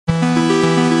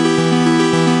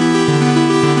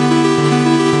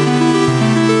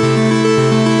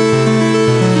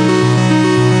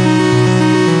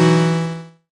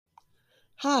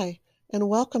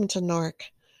welcome to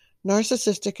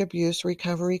Narcissistic Abuse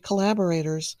Recovery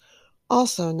Collaborators,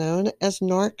 also known as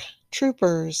NARC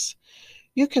Troopers.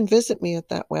 You can visit me at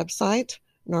that website,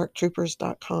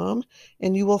 narctroopers.com,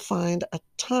 and you will find a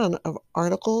ton of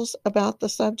articles about the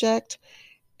subject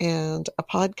and a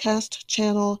podcast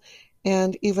channel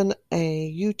and even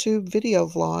a YouTube video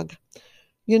vlog.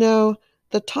 You know,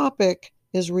 the topic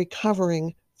is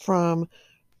recovering from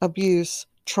abuse,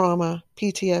 trauma,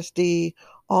 PTSD,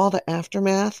 all the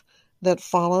aftermath that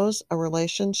follows a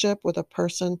relationship with a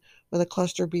person with a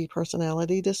cluster B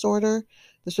personality disorder.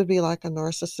 This would be like a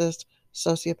narcissist,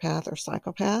 sociopath, or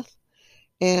psychopath.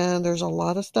 And there's a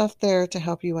lot of stuff there to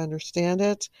help you understand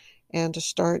it and to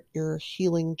start your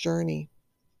healing journey.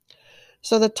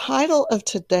 So the title of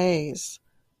today's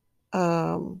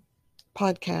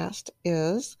podcast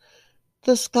is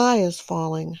The Sky is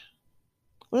Falling.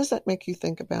 What does that make you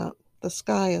think about? The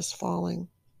sky is falling.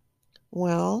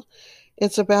 Well,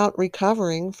 it's about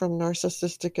recovering from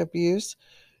narcissistic abuse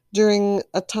during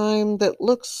a time that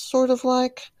looks sort of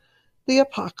like the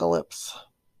apocalypse.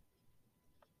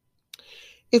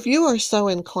 If you are so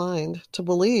inclined to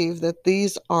believe that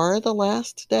these are the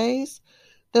last days,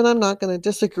 then I'm not going to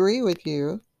disagree with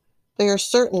you. They are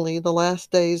certainly the last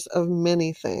days of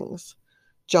many things.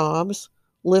 Jobs,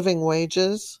 living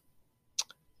wages,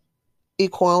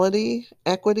 equality,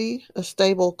 equity, a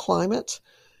stable climate,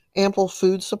 ample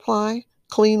food supply,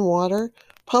 clean water,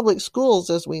 public schools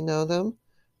as we know them,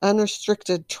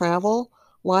 unrestricted travel,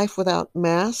 life without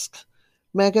masks,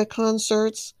 mega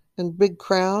concerts and big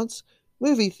crowds,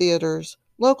 movie theaters,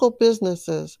 local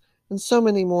businesses, and so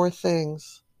many more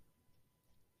things.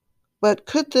 But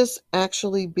could this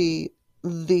actually be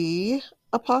the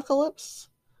apocalypse?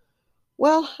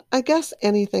 Well, I guess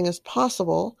anything is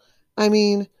possible. I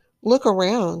mean, look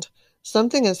around.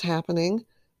 Something is happening,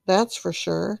 that's for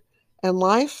sure. And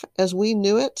life as we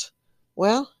knew it,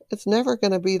 well, it's never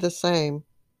going to be the same.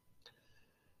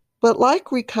 But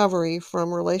like recovery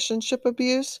from relationship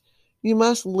abuse, you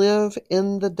must live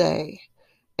in the day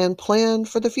and plan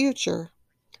for the future.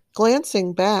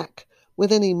 Glancing back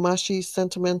with any mushy,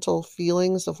 sentimental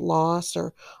feelings of loss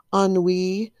or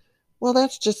ennui, well,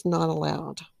 that's just not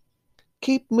allowed.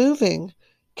 Keep moving.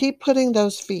 Keep putting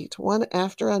those feet one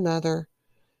after another.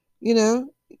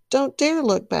 Don't dare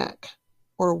look back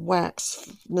or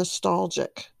wax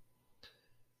nostalgic.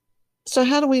 So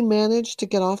how do we manage to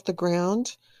get off the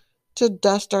ground, to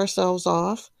dust ourselves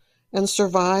off and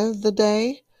survive the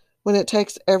day when it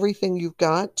takes everything you've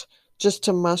got just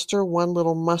to muster one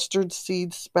little mustard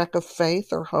seed speck of faith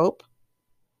or hope?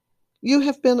 You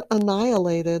have been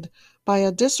annihilated by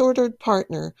a disordered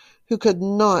partner who could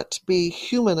not be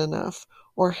human enough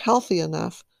or healthy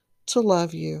enough to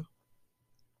love you.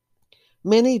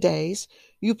 Many days,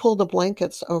 you pull the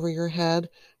blankets over your head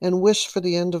and wish for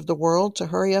the end of the world to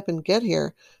hurry up and get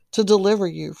here to deliver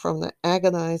you from the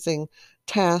agonizing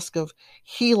task of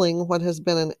healing what has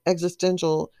been an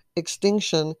existential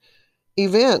extinction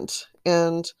event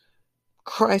and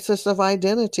crisis of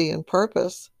identity and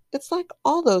purpose. It's like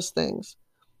all those things.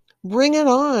 Bring it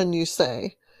on, you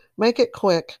say. Make it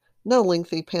quick. No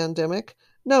lengthy pandemic.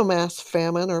 No mass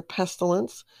famine or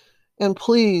pestilence. And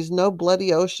please, no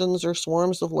bloody oceans or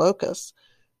swarms of locusts.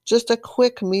 Just a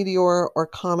quick meteor or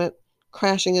comet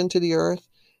crashing into the earth,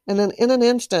 and then in an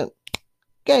instant,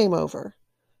 game over.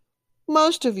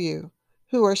 Most of you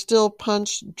who are still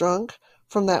punch drunk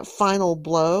from that final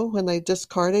blow when they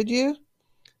discarded you,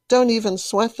 don't even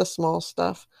sweat the small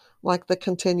stuff like the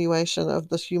continuation of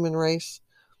the human race.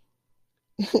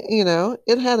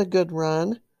 It had a good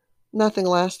run. Nothing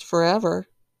lasts forever.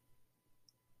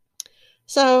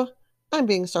 So, I'm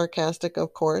being sarcastic,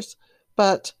 of course,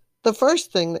 but the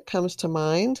first thing that comes to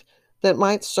mind that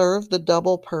might serve the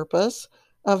double purpose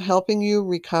of helping you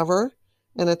recover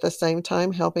and at the same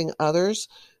time helping others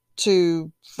to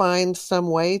find some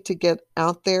way to get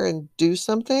out there and do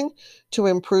something to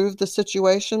improve the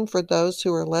situation for those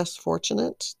who are less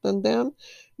fortunate than them.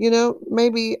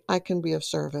 Maybe I can be of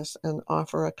service and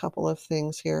offer a couple of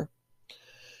things here.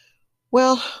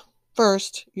 Well,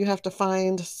 first, you have to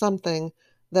find something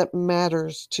that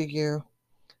matters to you.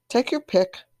 Take your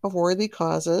pick of worthy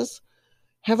causes.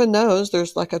 Heaven knows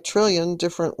there's like a trillion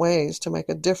different ways to make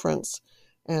a difference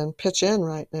and pitch in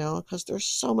right now because there's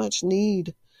so much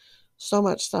need, so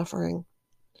much suffering.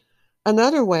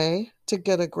 Another way to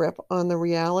get a grip on the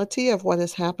reality of what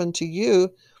has happened to you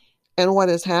and what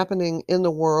is happening in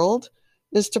the world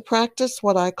is to practice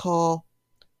what I call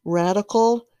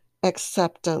radical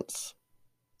acceptance.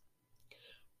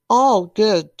 All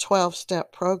good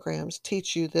 12-step programs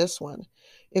teach you this one.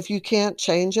 If you can't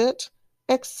change it,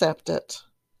 accept it.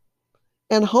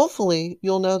 And hopefully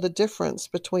you'll know the difference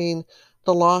between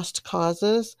the lost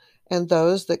causes and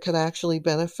those that could actually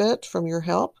benefit from your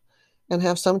help and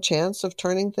have some chance of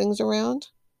turning things around.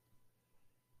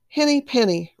 Henny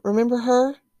Penny, remember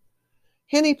her?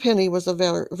 Henny Penny was a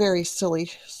very, very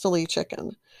silly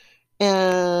chicken.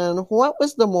 And what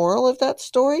was the moral of that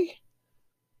story?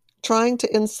 Trying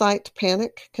to incite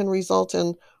panic can result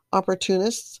in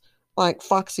opportunists like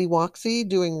Foxy Woxy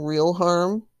doing real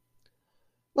harm.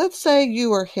 Let's say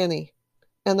you are Henny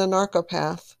and the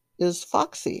narcopath is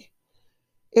Foxy.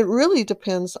 It really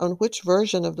depends on which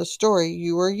version of the story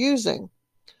you are using.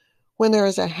 When there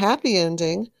is a happy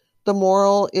ending, the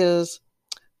moral is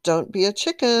don't be a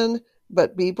chicken,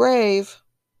 but be brave.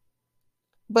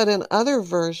 But in other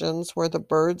versions where the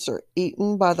birds are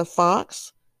eaten by the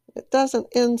fox, it doesn't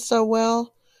end so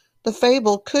well. The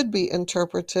fable could be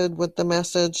interpreted with the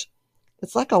message,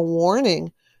 it's like a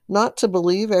warning not to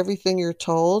believe everything you're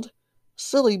told.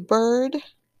 Silly bird.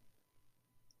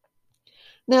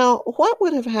 Now, what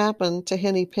would have happened to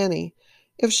Henny Penny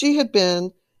if she had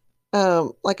been,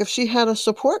 if she had a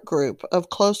support group of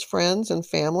close friends and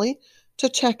family to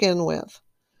check in with?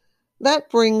 That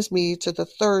brings me to the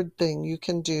third thing you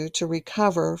can do to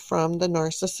recover from the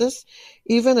narcissist,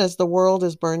 even as the world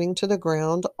is burning to the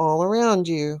ground all around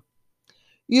you.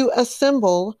 You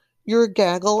assemble your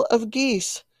gaggle of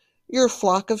geese, your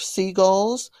flock of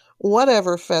seagulls,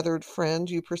 whatever feathered friend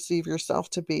you perceive yourself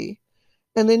to be,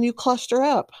 and then you cluster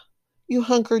up. You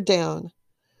hunker down.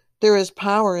 There is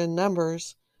power in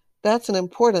numbers. That's an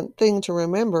important thing to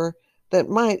remember that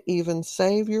might even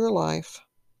save your life.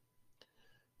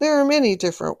 There are many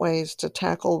different ways to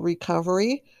tackle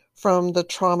recovery from the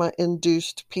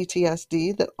trauma-induced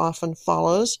PTSD that often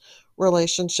follows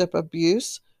relationship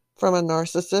abuse from a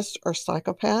narcissist or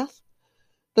psychopath.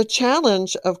 The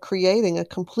challenge of creating a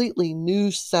completely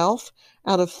new self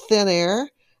out of thin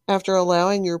air after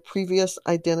allowing your previous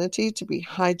identity to be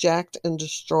hijacked and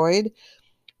destroyed,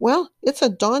 well, it's a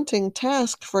daunting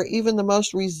task for even the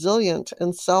most resilient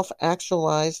and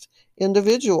self-actualized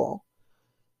individual.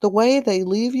 The way they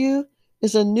leave you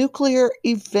is a nuclear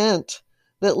event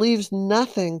that leaves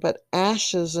nothing but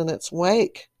ashes in its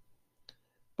wake.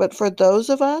 But for those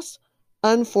of us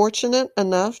unfortunate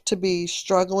enough to be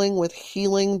struggling with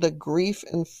healing the grief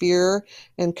and fear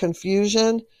and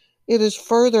confusion, it is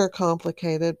further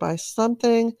complicated by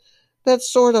something that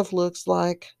sort of looks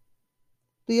like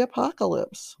the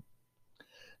apocalypse.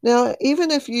 Now,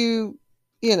 even if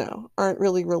aren't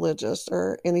really religious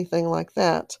or anything like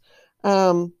that,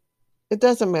 it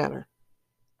doesn't matter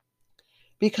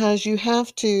because you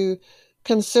have to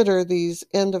consider these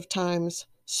end of times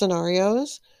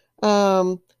scenarios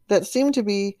that seem to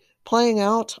be playing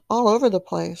out all over the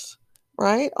place,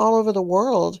 right? All over the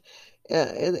world.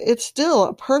 It's still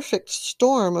a perfect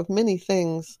storm of many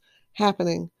things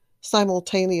happening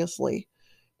simultaneously.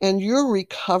 And your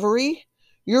recovery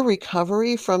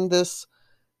from this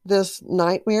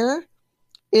nightmare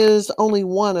is only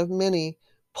one of many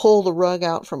pull the rug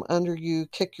out from under you,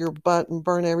 kick your butt, and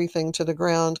burn everything to the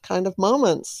ground kind of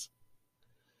moments.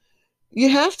 You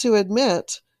have to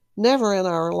admit, never in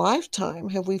our lifetime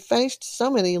have we faced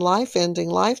so many life-ending,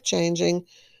 life-changing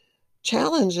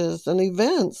challenges and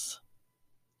events.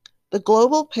 The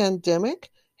global pandemic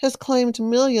has claimed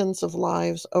millions of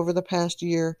lives over the past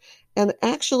year, and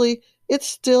actually, it's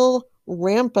still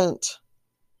rampant.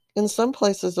 In some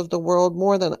places of the world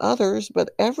more than others,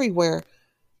 but everywhere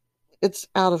it's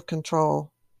out of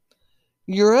control.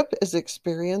 Europe is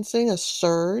experiencing a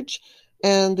surge,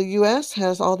 and the US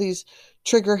has all these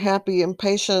trigger-happy,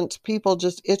 impatient people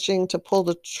just itching to pull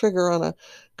the trigger on a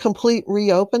complete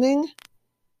reopening.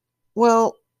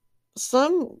 Well,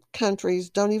 some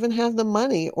countries don't even have the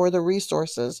money or the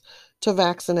resources to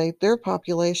vaccinate their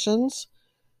populations.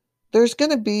 There's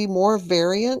going to be more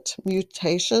variant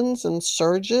mutations and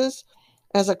surges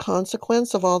as a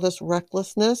consequence of all this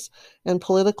recklessness and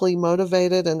politically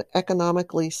motivated and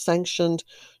economically sanctioned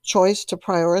choice to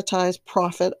prioritize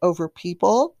profit over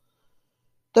people.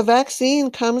 The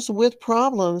vaccine comes with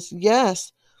problems.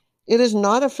 Yes, it is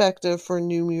not effective for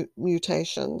new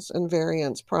mutations and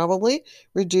variants, probably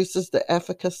reduces the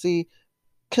efficacy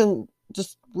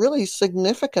just really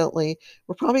significantly.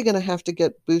 We're probably going to have to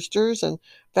get boosters and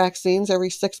vaccines every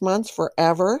 6 months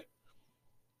forever.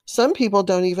 Some people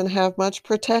don't even have much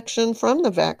protection from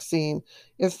the vaccine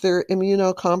if they're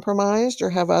immunocompromised or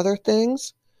have other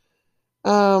things.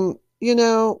 Um, you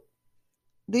know,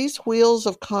 these wheels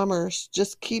of commerce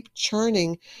just keep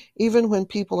churning even when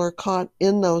people are caught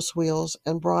in those wheels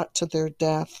and brought to their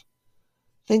death.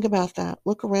 Think about that.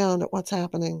 Look around at what's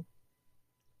happening.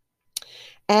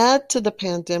 Add to the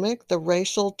pandemic the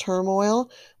racial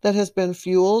turmoil that has been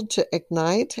fueled to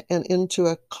ignite and into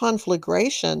a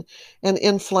conflagration and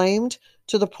inflamed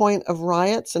to the point of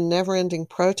riots and never-ending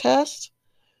protests.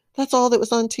 That's all that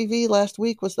was on TV last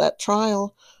week was that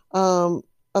trial of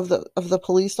the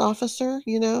police officer,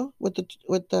 with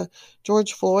the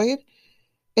George Floyd.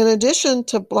 In addition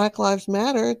to Black Lives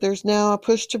Matter, there's now a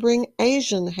push to bring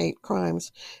Asian hate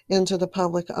crimes into the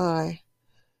public eye.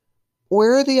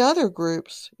 Where are the other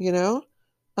groups,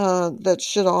 that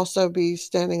should also be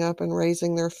standing up and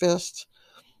raising their fists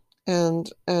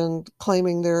and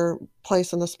claiming their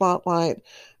place in the spotlight?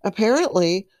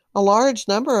 Apparently, a large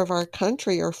number of our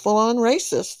country are full-on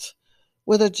racists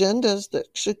with agendas that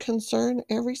should concern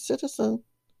every citizen.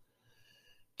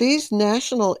 These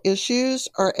national issues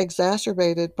are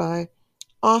exacerbated by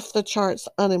off-the-charts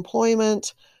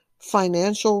unemployment,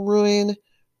 financial ruin,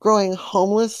 growing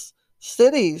homeless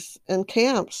cities and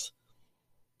camps,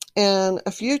 and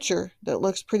a future that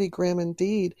looks pretty grim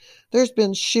indeed. There's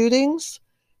been shootings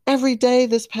every day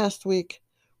this past week,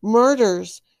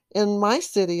 murders in my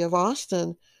city of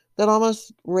Austin that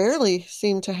almost rarely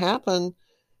seem to happen,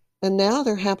 and now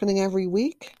they're happening every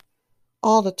week,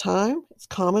 all the time. It's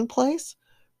commonplace.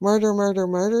 Murder, murder,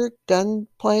 murder,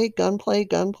 gunplay, gunplay,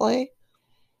 gunplay.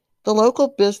 The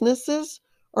local businesses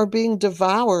are being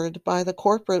devoured by the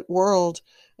corporate world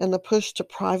and the push to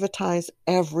privatize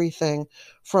everything,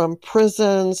 from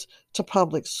prisons to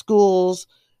public schools,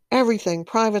 everything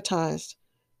privatized.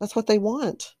 That's what they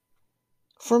want.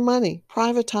 For money,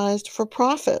 privatized for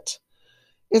profit.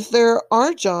 If there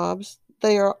are jobs,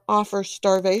 they offer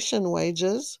starvation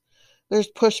wages.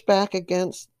 There's pushback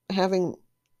against having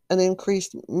an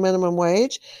increased minimum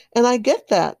wage, and I get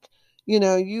that.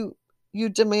 You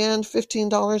demand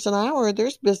 $15 an hour,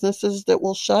 there's businesses that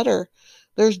will shutter.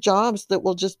 There's jobs that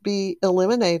will just be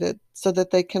eliminated so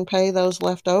that they can pay those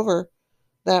left over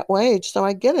that wage. So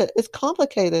I get it. It's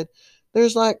complicated.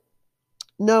 There's like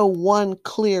no one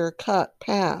clear-cut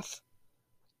path.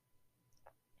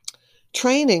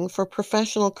 Training for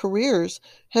professional careers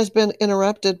has been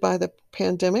interrupted by the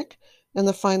pandemic, and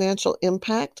the financial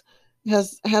impact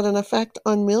has had an effect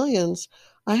on millions.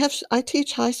 I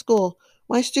teach high school.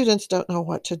 My students don't know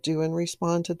what to do and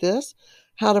respond to this,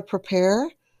 how to prepare,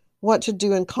 what to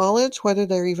do in college, whether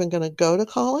they're even going to go to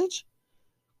college.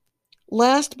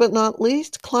 Last but not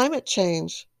least, climate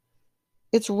change.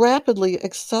 It's rapidly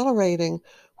accelerating,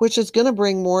 which is going to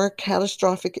bring more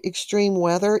catastrophic extreme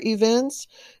weather events,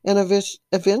 and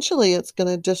eventually it's going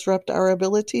to disrupt our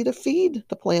ability to feed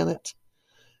the planet.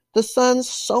 The sun's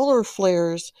solar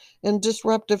flares and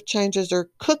disruptive changes are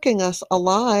cooking us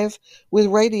alive with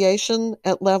radiation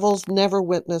at levels never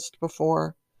witnessed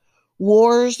before.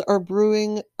 Wars are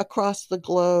brewing across the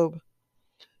globe.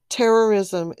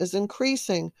 Terrorism is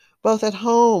increasing, both at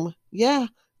home. Yeah,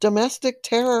 domestic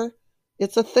terror.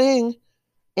 It's a thing,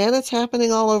 and it's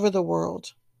happening all over the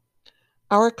world.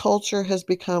 Our culture has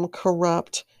become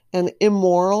corrupt and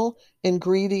immoral and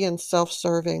greedy and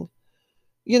self-serving.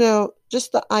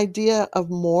 Just the idea of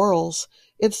morals,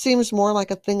 it seems more like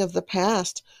a thing of the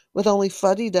past, with only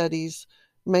fuddy-duddies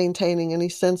maintaining any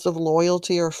sense of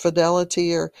loyalty or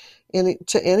fidelity or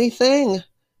to anything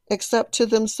except to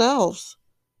themselves.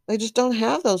 They just don't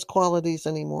have those qualities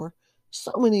anymore.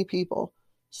 So many people.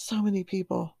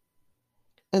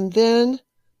 And then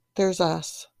there's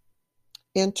us.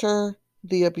 Enter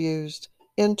the abused.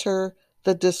 Enter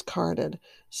the discarded.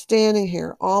 Standing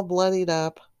here all bloodied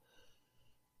up.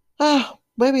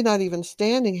 Maybe not even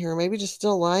standing here, maybe just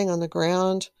still lying on the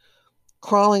ground,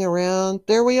 crawling around.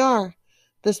 There we are,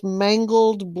 this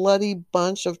mangled, bloody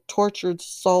bunch of tortured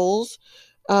souls,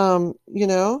 that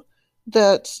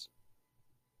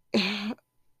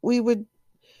we're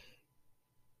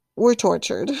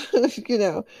tortured.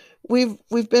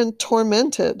 We've been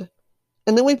tormented,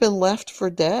 and then we've been left for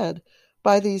dead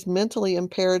by these mentally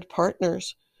impaired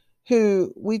partners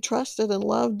who we trusted and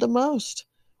loved the most.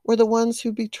 Were the ones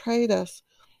who betrayed us.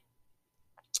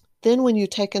 Then when you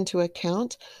take into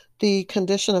account the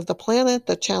condition of the planet,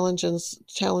 the challenges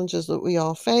that we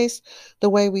all face, the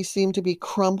way we seem to be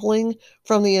crumbling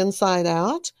from the inside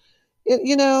out,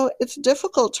 it's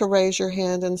difficult to raise your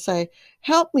hand and say,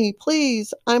 help me,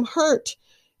 please, I'm hurt.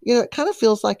 It kind of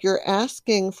feels like you're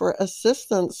asking for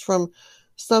assistance from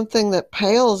something that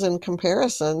pales in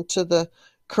comparison to the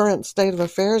current state of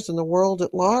affairs in the world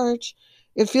at large.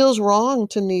 It feels wrong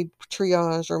to need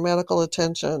triage or medical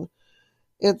attention.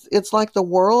 It's like the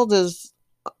world is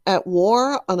at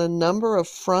war on a number of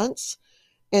fronts,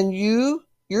 and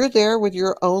you're there with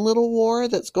your own little war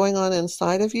that's going on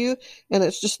inside of you, and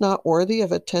it's just not worthy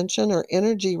of attention or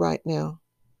energy right now.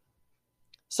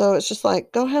 So it's just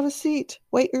like, go have a seat,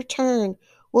 wait your turn.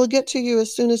 We'll get to you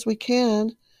as soon as we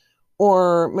can.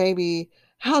 Or maybe,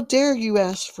 how dare you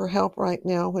ask for help right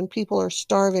now when people are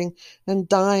starving and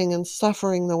dying and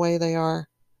suffering the way they are?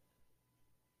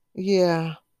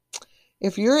 Yeah.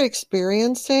 If you're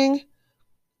experiencing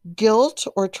guilt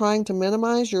or trying to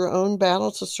minimize your own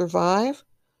battle to survive,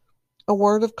 a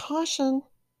word of caution.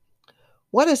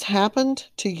 What has happened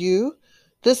to you,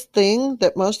 this thing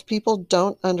that most people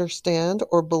don't understand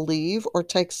or believe or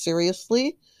take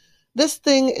seriously, this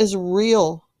thing is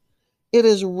real. It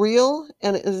is real,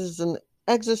 and it is an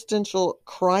existential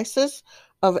crisis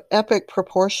of epic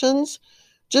proportions.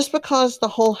 Just because the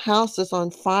whole house is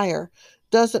on fire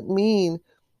doesn't mean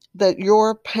that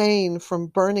your pain from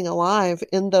burning alive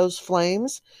in those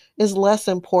flames is less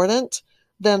important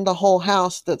than the whole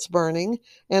house that's burning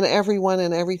and everyone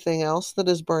and everything else that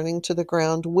is burning to the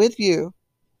ground with you.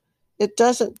 It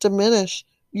doesn't diminish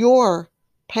your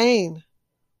pain.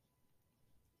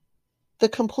 The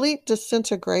complete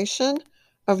disintegration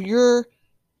of your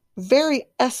very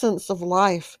essence of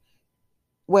life,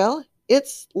 well,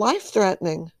 it's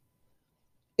life-threatening.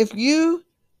 If you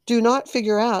do not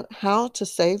figure out how to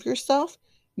save yourself,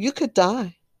 you could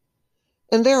die.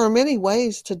 And there are many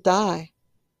ways to die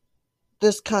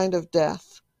this kind of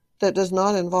death that does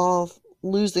not involve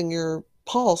losing your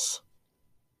pulse.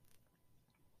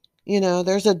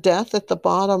 There's a death at the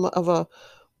bottom of a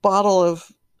bottle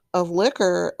of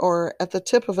liquor, or at the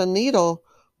tip of a needle,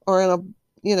 or in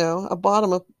a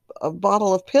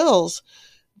bottle of pills.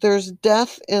 There's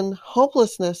death in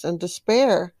hopelessness and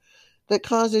despair that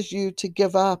causes you to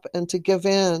give up and to give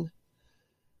in.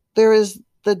 There is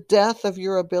the death of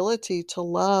your ability to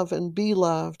love and be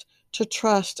loved, to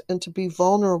trust and to be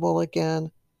vulnerable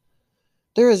again.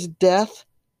 There is death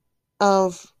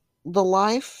of the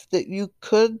life that you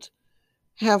could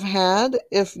have had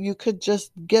if you could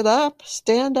just get up,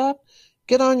 stand up,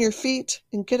 get on your feet,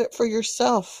 and get it for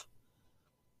yourself.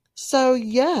 So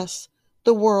yes,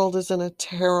 the world is in a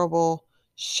terrible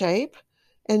shape,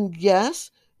 and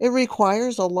yes, it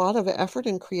requires a lot of effort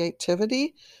and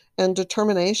creativity and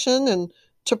determination and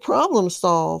to problem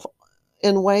solve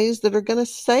in ways that are going to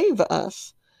save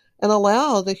us and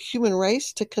allow the human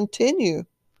race to continue.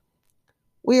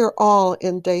 We are all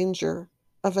in danger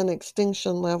of an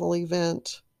extinction level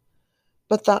event.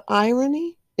 But the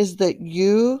irony is that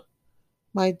you,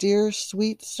 my dear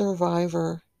sweet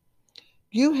survivor,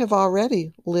 you have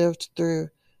already lived through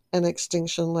an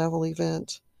extinction level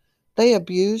event. They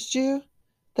abused you,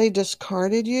 they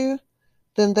discarded you,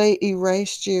 then they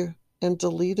erased you and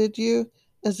deleted you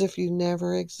as if you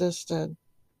never existed.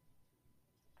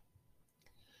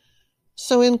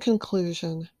 So in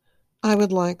conclusion, I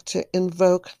would like to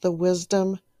invoke the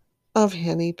wisdom of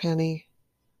Henny Penny.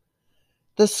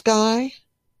 The sky,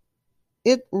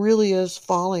 it really is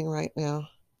falling right now.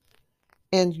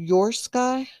 And your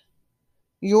sky,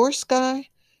 your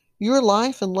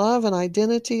life and love and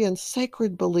identity and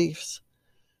sacred beliefs,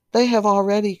 they have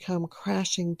already come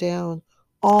crashing down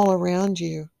all around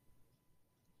you.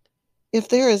 If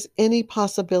there is any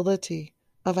possibility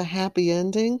of a happy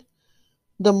ending,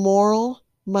 the moral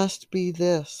must be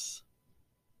this.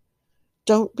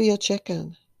 Don't be a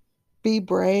chicken. Be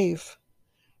brave.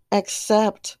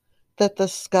 Accept that the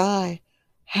sky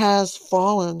has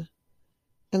fallen,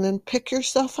 and then pick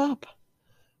yourself up.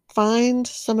 Find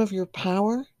some of your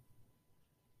power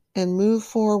and move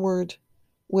forward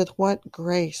with what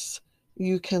grace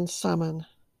you can summon.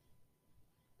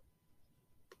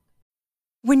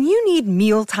 When you need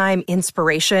mealtime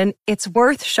inspiration, it's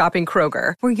worth shopping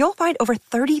Kroger, where you'll find over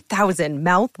 30,000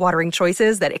 mouth-watering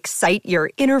choices that excite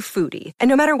your inner foodie. And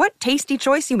no matter what tasty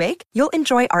choice you make, you'll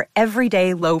enjoy our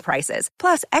everyday low prices,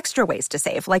 plus extra ways to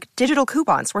save, like digital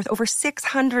coupons worth over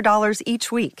 $600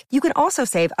 each week. You can also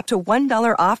save up to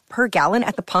 $1 off per gallon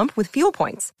at the pump with fuel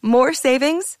points. More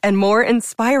savings and more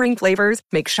inspiring flavors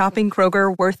make shopping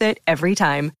Kroger worth it every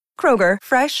time. Kroger,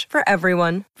 fresh for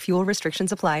everyone. Fuel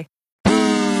restrictions apply.